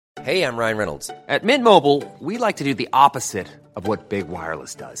Hey, I'm Ryan Reynolds. At Mint Mobile, we like to do the opposite of what Big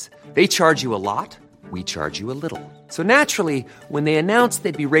Wireless does. They charge you a lot, we charge you a little. So naturally, when they announced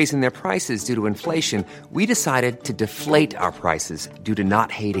they'd be raising their prices due to inflation, we decided to deflate our prices due to not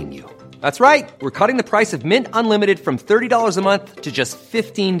hating you. That's right. We're cutting the price of Mint Unlimited from $30 a month to just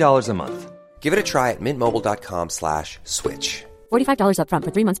 $15 a month. Give it a try at mintmobile.com/switch. $45 up front for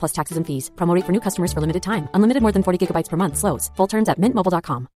 3 months plus taxes and fees. Promo rate for new customers for limited time. Unlimited more than 40 gigabytes per month. Slows full terms at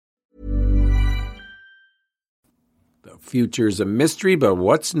mintmobile.com. The future's a mystery, but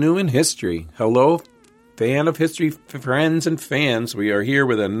what's new in history? Hello, fan of history friends and fans. We are here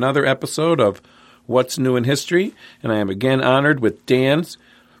with another episode of What's New in History, and I am again honored with Dan's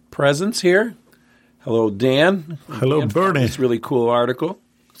presence here. Hello, Dan. Hello, Dan, Bernie. this really cool article.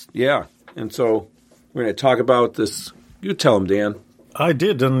 Yeah, and so we're going to talk about this. You tell him, Dan. I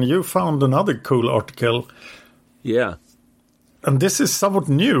did, and you found another cool article. Yeah. And this is somewhat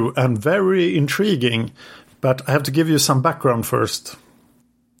new and very intriguing, but I have to give you some background first.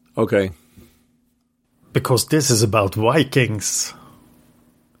 Okay. Because this is about Vikings.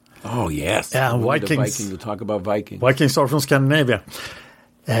 Oh, yes. Yeah, Vikings. To talk about Vikings. Vikings are from Scandinavia.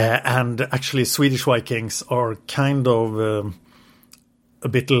 And actually, Swedish Vikings are kind of a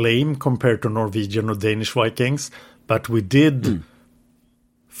bit lame compared to Norwegian or Danish Vikings. But we did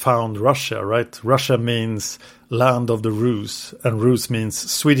found Russia, right? Russia means land of the Rus, and Rus means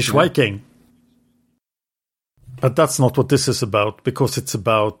Swedish Viking. But that's not what this is about, because it's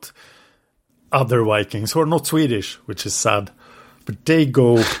about other Vikings who are not Swedish, which is sad. But they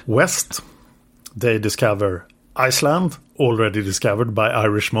go west. They discover Iceland, already discovered by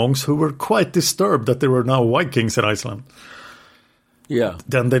Irish monks who were quite disturbed that there were now Vikings in Iceland. Yeah.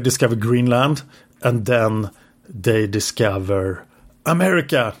 Then they discover Greenland, and then they discover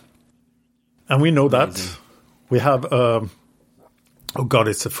America. And we know that. Amazing. We have,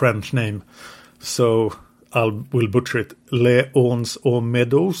 it's a French name. So we'll butcher it. Les Ons aux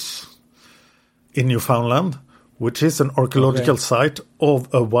Meadows in Newfoundland, which is an archaeological site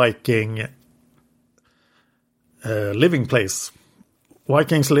of a Viking living place.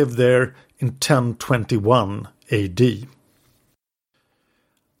 Vikings lived there in 1021 AD.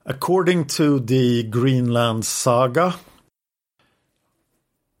 According to the Greenland saga,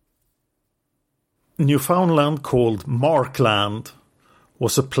 Newfoundland, called Markland,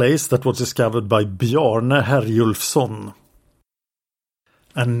 was a place that was discovered by Bjarne Herjulfsson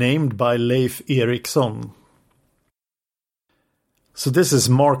and named by Leif Erikson. So this is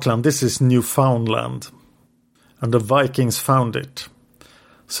Markland, this is Newfoundland, and the Vikings found it.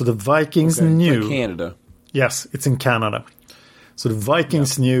 So the Vikings knew... It's in Canada. Yes, it's in Canada. So the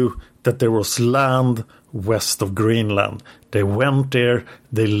Vikings knew that there was land west of Greenland. They went there,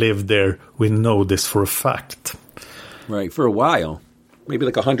 they lived there. We know this for a fact. Right, for a while. Maybe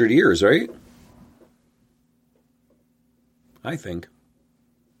like 100 years, right? I think.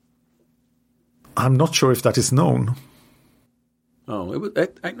 I'm not sure if that is known. Oh,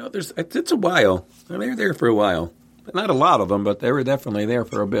 I know it's a while. They were there for a while. Not a lot of them, but they were definitely there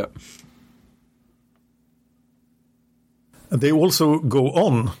for a bit. They also go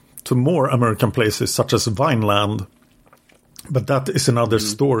on to more American places, such as Vineland. But that is another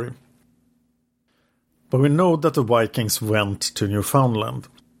story. But we know that the Vikings went to Newfoundland.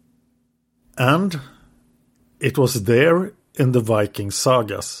 And it was there in the Viking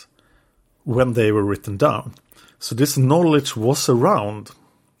sagas when they were written down. So this knowledge was around.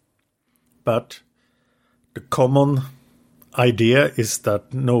 But the common idea is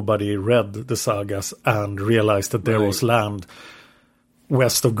that nobody read the sagas and realized that there was land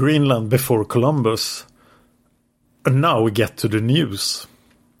west of Greenland before Columbus. And now we get to the news.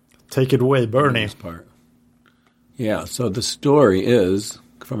 Take it away, Bernie. Part. Yeah, so the story is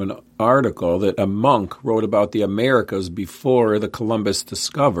from an article that a monk wrote about the Americas before the Columbus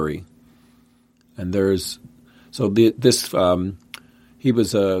discovery. And he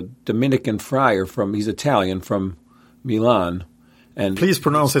was a Dominican friar he's Italian, from Milan. And please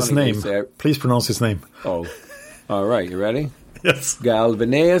pronounce his name. Please pronounce his name. Oh, all right. You ready? Yes.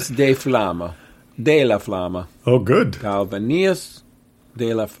 Galvanius de la Flama. Oh, good. Galvanius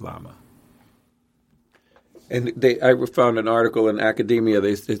de la Flama. And I found an article in Academia.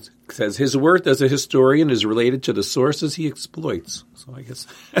 It says his worth as a historian is related to the sources he exploits. So I guess,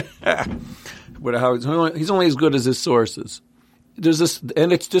 he's only as good as his sources. There's this,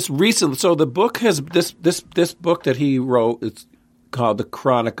 and it's just recent. So the book has this book that he wrote. It's called the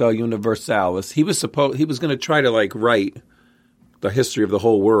Chronica Universalis. He was going to try to write the history of the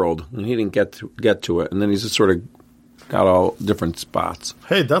whole world, and he didn't get to it. And then he's just sort of got all different spots.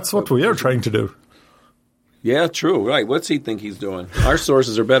 Hey, that's what we are trying to do. Yeah, true. Right. What's he think he's doing? Our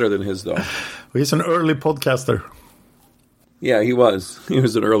sources are better than his, though. He's an early podcaster. Yeah, he was. He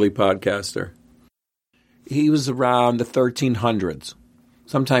was an early podcaster. He was around the 1300s.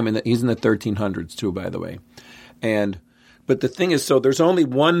 He's in the 1300s, too, by the way. But the thing is, so there's only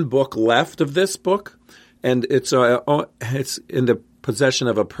one book left of this book, and it's in the possession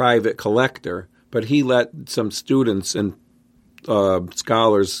of a private collector, but he let some students and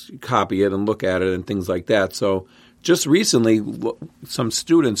scholars copy it and look at it and things like that. So just recently, some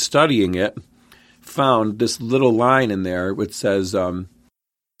students studying it found this little line in there which says,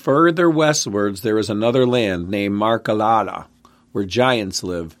 further westwards there is another land named Markalada, where giants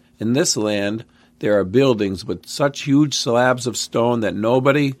live. In this land there are buildings with such huge slabs of stone that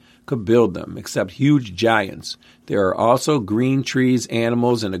nobody could build them except huge giants. There are also green trees,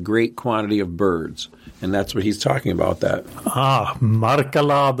 animals, and a great quantity of birds. And that's what he's talking about, that.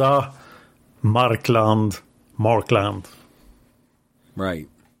 Markalada, Markland. Right.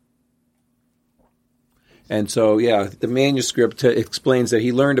 And so, yeah, the manuscript explains that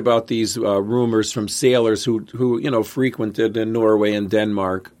he learned about these rumors from sailors who frequented in Norway and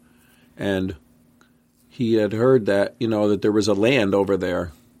Denmark. And he had heard that, that there was a land over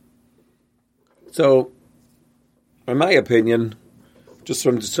there. So, in my opinion, just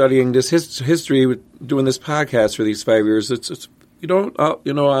from studying this history, doing this podcast for these 5 years,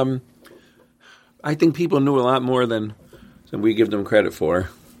 I think people knew a lot more than we give them credit for.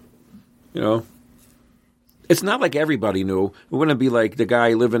 It's not like everybody knew. It wouldn't be like the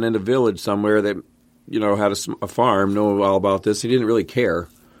guy living in a village somewhere that, had a farm, know all about this. He didn't really care.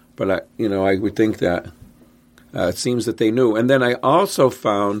 But, I would think that it seems that they knew. And then I also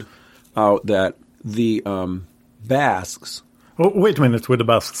found out that the Basques... Oh, wait a minute with the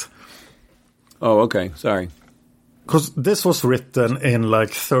Basques. Oh, okay. Sorry. Because this was written in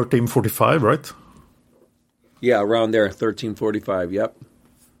 1345, right? Yeah, around there, 1345, yep.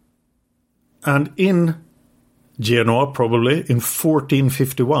 And in Genoa, probably, in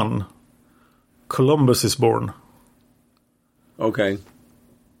 1451, Columbus is born. Okay.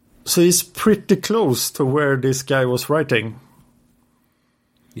 So he's pretty close to where this guy was writing.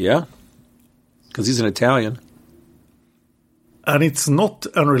 Yeah. Because he's an Italian. And it's not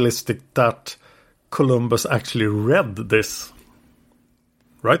unrealistic that Columbus actually read this.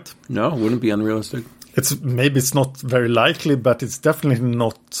 Right? No, it wouldn't be unrealistic. Maybe it's not very likely, but it's definitely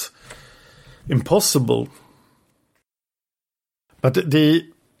not impossible. But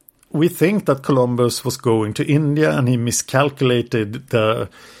we think that Columbus was going to India and he miscalculated the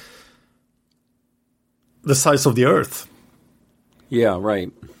size of the earth. Yeah,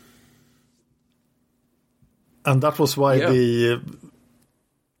 right. And that was why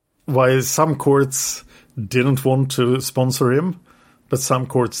why some courts didn't want to sponsor him, but some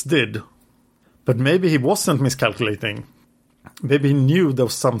courts did. But maybe he wasn't miscalculating. Maybe he knew there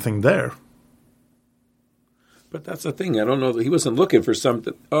was something there. But that's the thing. I don't know. He wasn't looking for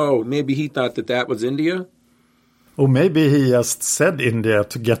something. Oh, maybe he thought that was India? Or maybe he just said India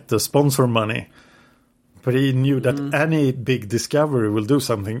to get the sponsor money. But he knew that any big discovery will do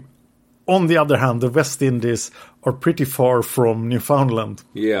something. On the other hand, the West Indies are pretty far from Newfoundland.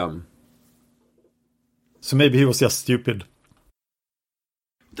 Yeah. So maybe he was just stupid.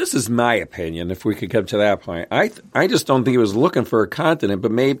 This is my opinion, if we could come to that point. I just don't think he was looking for a continent,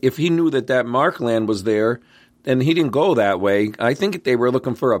 but maybe if he knew that Markland was there, and he didn't go that way, I think they were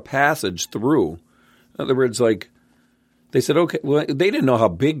looking for a passage through. In other words, they said, okay, well, they didn't know how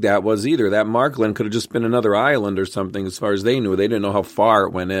big that was either. That Markland could have just been another island or something as far as they knew. They didn't know how far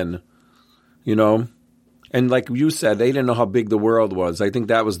it went in, And like you said, they didn't know how big the world was. I think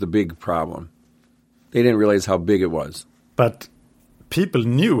that was the big problem. They didn't realize how big it was. But people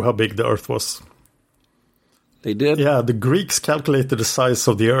knew how big the earth was. They did? Yeah, the Greeks calculated the size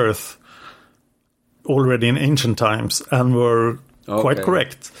of the earth already in ancient times and were quite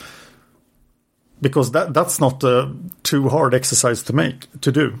correct. Because that's not a too hard exercise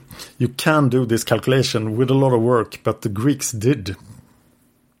to do. You can do this calculation with a lot of work, but the Greeks did.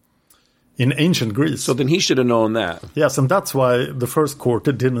 In ancient Greece. So then he should have known that. Yes, and that's why the first court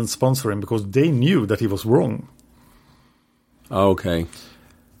didn't sponsor him, because they knew that he was wrong. Okay.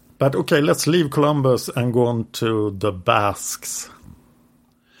 But okay, let's leave Columbus and go on to the Basques.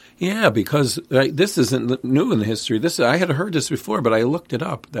 Yeah, because this isn't new in the history. I had heard this before, but I looked it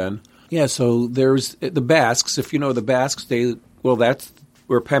up then. Yeah, so there's the Basques. If you know the Basques, that's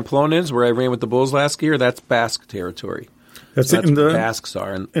where Pamplona is, where I ran with the Bulls last year. That's Basque territory. That's where Basques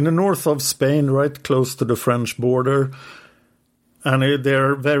are. In the north of Spain, right close to the French border. And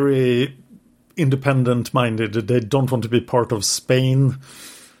they're very independent-minded. They don't want to be part of Spain.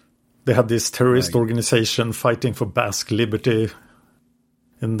 They had this terrorist organization fighting for Basque liberty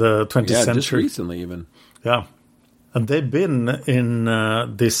in the 20th century. Just recently even. Yeah. And they've been in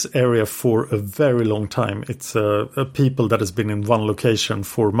this area for a very long time. It's a people that has been in one location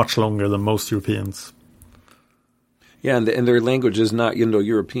for much longer than most Europeans. Yeah, and their language is not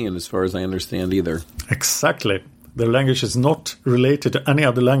Indo-European as far as I understand either. Exactly. Their language is not related to any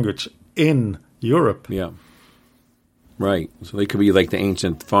other language in Europe. Yeah. Right. So they could be like the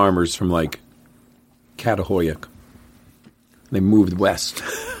ancient farmers from like Catahoyuk. They moved west.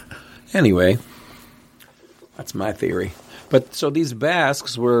 Anyway, that's my theory. But so these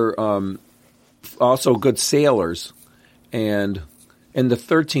Basques were also good sailors, and in the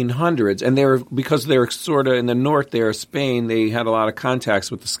 1300s, and because they're sort of in the north there of Spain, they had a lot of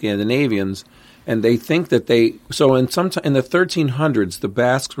contacts with the Scandinavians, and they think that in the 1300s, the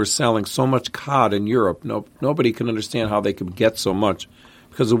Basques were selling so much cod in Europe. Nobody can understand how they could get so much,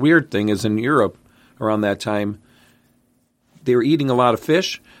 because the weird thing is in Europe around that time, they were eating a lot of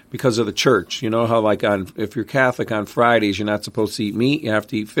fish because of the church. You know how if you're Catholic on Fridays, you're not supposed to eat meat, you have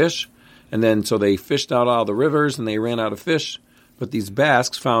to eat fish. And then so they fished out all the rivers and they ran out of fish. But these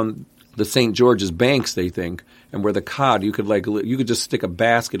Basques found the St. George's banks, they think, and where the cod, you could just stick a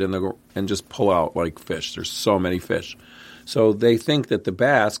basket in there and just pull out like fish. There's so many fish. So they think that the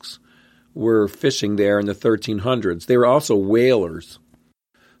Basques were fishing there in the 1300s. They were also whalers.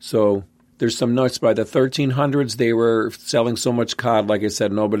 So there's some notes by the 1300s. They were selling so much cod, like I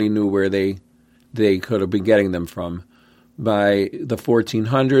said, nobody knew where they could have been getting them from. By the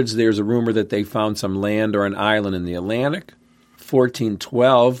 1400s, there's a rumor that they found some land or an island in the Atlantic.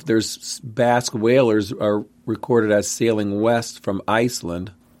 1412, there's Basque whalers are recorded as sailing west from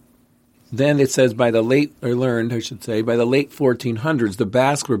Iceland. Then it says by the late 1400s, the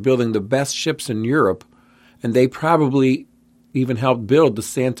Basques were building the best ships in Europe, and they probably even helped build the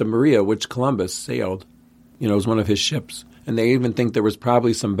Santa Maria, which Columbus sailed. It was one of his ships. And they even think there was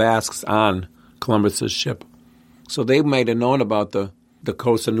probably some Basques on Columbus's ship. So they might have known about the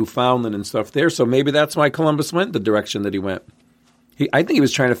coast of Newfoundland and stuff there. So maybe that's why Columbus went the direction that he went. I think he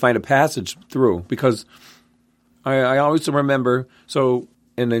was trying to find a passage through, because I always remember, so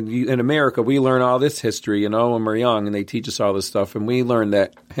in America, we learn all this history, when we're young, and they teach us all this stuff. And we learned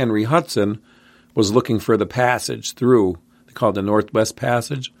that Henry Hudson was looking for the passage through. They call it the Northwest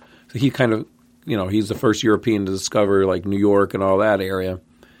Passage. So he kind of, he's the first European to discover like New York and all that area.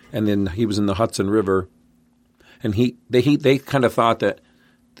 And then he was in the Hudson River. And they kind of thought that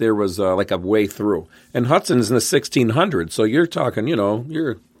there was like a way through. And Hudson's in the 1600s, so you're talking,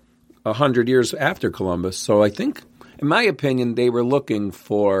 you're 100 years after Columbus. So I think, in my opinion,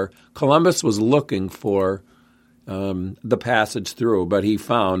 Columbus was looking for the passage through, but he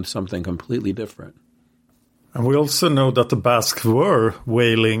found something completely different. And we also know that the Basques were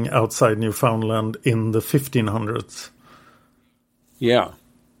whaling outside Newfoundland in the 1500s. Yeah.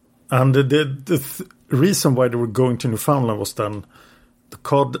 And the reason why they were going to Newfoundland was then the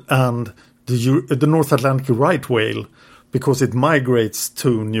cod and the North Atlantic right whale, because it migrates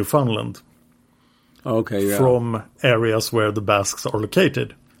to Newfoundland from areas where the Basques are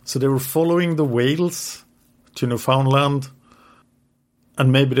located. So they were following the whales to Newfoundland,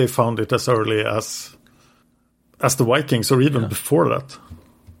 and maybe they found it as early as the Vikings, or even before that.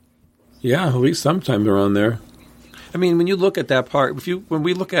 Yeah, at least sometime around there. I mean, when you look at that part, when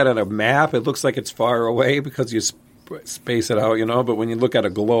we look at it on a map, it looks like it's far away because you space it out, But when you look at a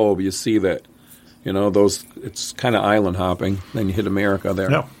globe, you see that, it's kind of island hopping. Then you hit America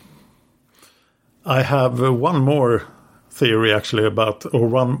there. Yeah. I have one more theory, actually,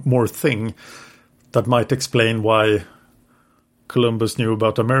 one more thing that might explain why Columbus knew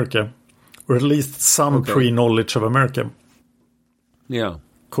about America, or at least some pre-knowledge of America. Yeah.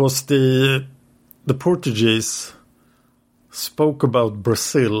 Because the Portuguese spoke about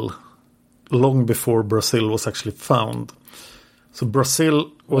Brazil long before Brazil was actually found. So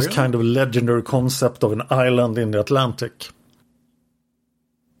Brazil was kind of a legendary concept of an island in the Atlantic.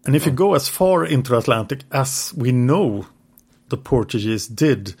 And if you go as far into the Atlantic as we know the Portuguese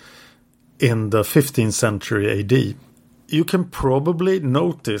did in the 15th century AD, you can probably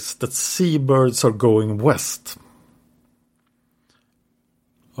notice that seabirds are going west.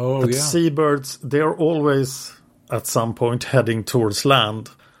 Seabirds, they are always at some point heading towards land.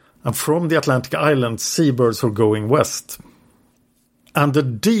 And from the Atlantic islands, seabirds are going west. And the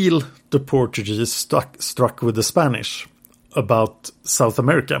deal the Portuguese struck with the Spanish about South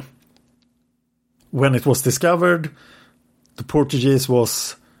America. When it was discovered, the Portuguese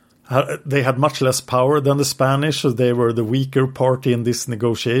they had much less power than the Spanish, so they were the weaker party in this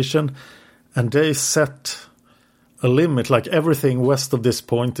negotiation. And they set a limit. Like everything west of this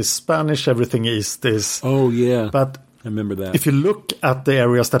point is Spanish, everything east is. Oh, yeah. But I remember that. if you look at the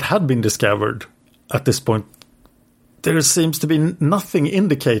areas that had been discovered at this point, there seems to be nothing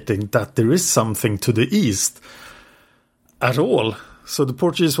indicating that there is something to the east at all. So the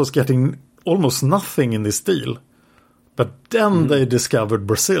Portuguese was getting almost nothing in this deal. But then they discovered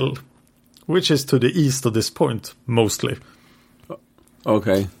Brazil, which is to the east of this point, mostly.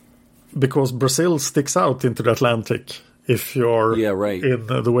 Okay. Because Brazil sticks out into the Atlantic if you're right. in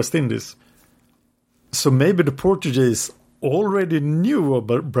the West Indies. So maybe the Portuguese already knew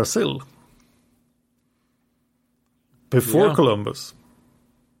about Brazil before Columbus.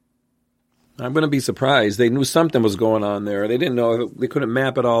 I'm going to be surprised. They knew something was going on there. They didn't know. They couldn't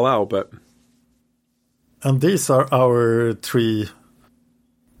map it all out, but... And these are our three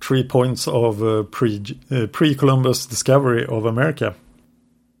points of pre-Columbus discovery of America.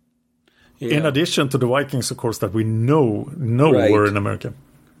 Yeah. In addition to the Vikings, of course, that we know were in America.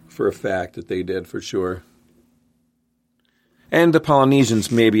 For a fact that they did, for sure. And the Polynesians,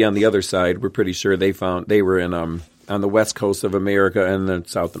 maybe on the other side, we're pretty sure they were in on the west coast of America and then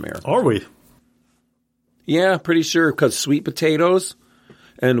South America. Are we? Yeah, pretty sure, because sweet potatoes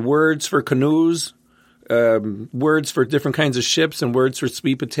and words for canoes, words for different kinds of ships and words for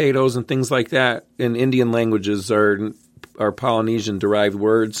sweet potatoes and things like that in Indian languages are Polynesian derived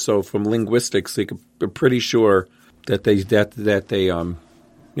words. So from linguistics, they're pretty sure that they the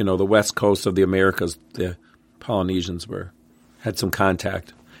west coast of the Americas, the Polynesians had some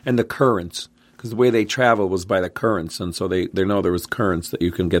contact. And the currents, because the way they travel was by the currents, and so they know there was currents that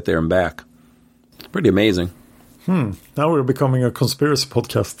you can get there and back. It's pretty amazing. Now we're becoming a conspiracy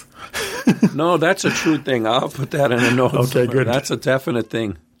podcast. No, that's a true thing. I'll put that in a note. Okay, good. That's a definite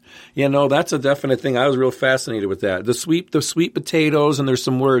thing. Yeah, no, that's a definite thing. I was real fascinated with that. The sweet potatoes, and there's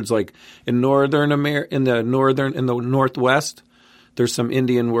some words like in the Northwest, there's some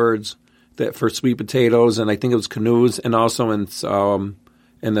Indian words that for sweet potatoes, and I think it was canoes, and also in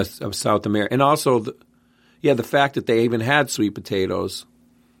the South America, and also the fact that they even had sweet potatoes.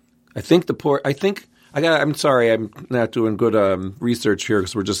 I'm sorry, I'm not doing good research here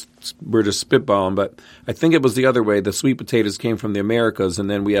because we're just spitballing, but I think it was the other way. The sweet potatoes came from the Americas, and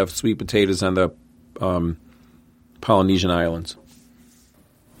then we have sweet potatoes on the Polynesian islands.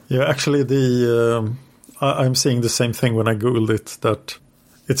 Yeah, actually, I'm seeing the same thing when I googled it, that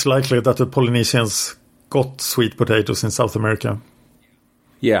it's likely that the Polynesians got sweet potatoes in South America.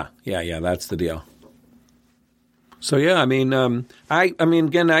 Yeah, that's the deal. So yeah, I mean,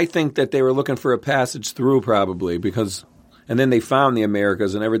 again, I think that they were looking for a passage through probably and then they found the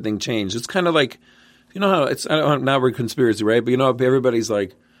Americas and everything changed. It's kind of like, how it's now we're conspiracy, right? But everybody's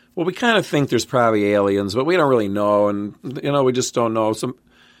like, well, we kind of think there's probably aliens, but we don't really know, and we just don't know.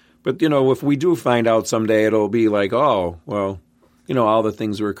 But if we do find out someday, it'll be like, oh, well, all the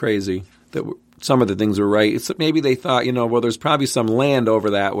things were crazy. Some of the things were right. It's maybe they thought, well, there's probably some land over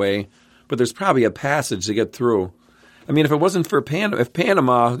that way, but there's probably a passage to get through. I mean, if it wasn't for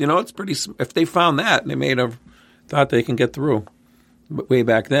Panama, it's pretty. If they found that, they may have thought they can get through way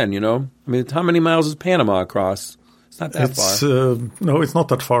back then. I mean, how many miles is Panama across? It's not that far. No, it's not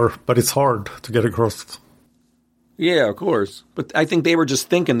that far, but it's hard to get across. Yeah, of course. But I think they were just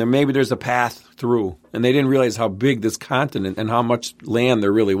thinking that maybe there's a path through, and they didn't realize how big this continent and how much land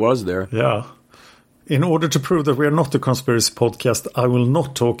there really was there. Yeah. In order to prove that we are not a conspiracy podcast, I will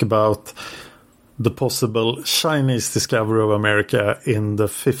not talk about the possible Chinese discovery of America in the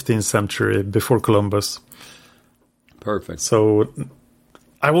 15th century before Columbus. Perfect. So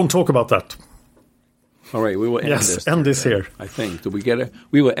I won't talk about that. All right, we will end this here. I think. Did we get it?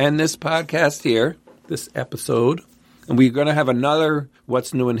 We will end this podcast here, this episode, and we're going to have another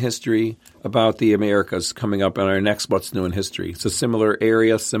What's New in History about the Americas coming up in our next What's New in History. It's a similar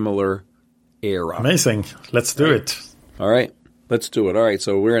area, similar era. Amazing. Let's do it. All right. Let's do it. All right,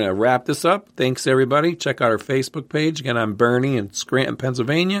 so we're going to wrap this up. Thanks, everybody. Check out our Facebook page. Again, I'm Bernie in Scranton,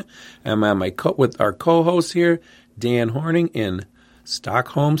 Pennsylvania. I'm on with our co-host here, Dan Horning in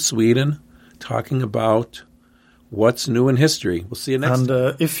Stockholm, Sweden, talking about what's new in history. We'll see you next time.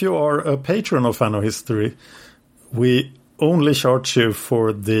 And if you are a patron of Fan of History, we only charge you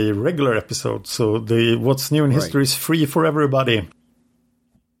for the regular episode. So the What's New in History is free for everybody.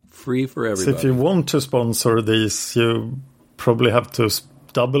 Free for everybody. So if you want to sponsor these, you probably have to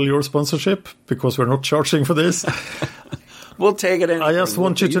double your sponsorship because we're not charging for this. We'll take it. I just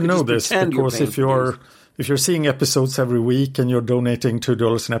want you to know this, because if you're seeing episodes every week and you're donating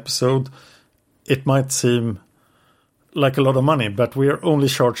 $2 an episode, it might seem like a lot of money, but we are only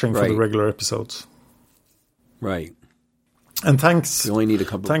charging for the regular episodes. Right. And thanks. We only need a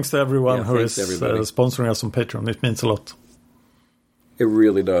couple. Thanks to everyone who is everybody. sponsoring us on Patreon. It means a lot. It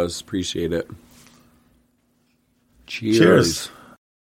really does. Appreciate it. Cheers. Cheers.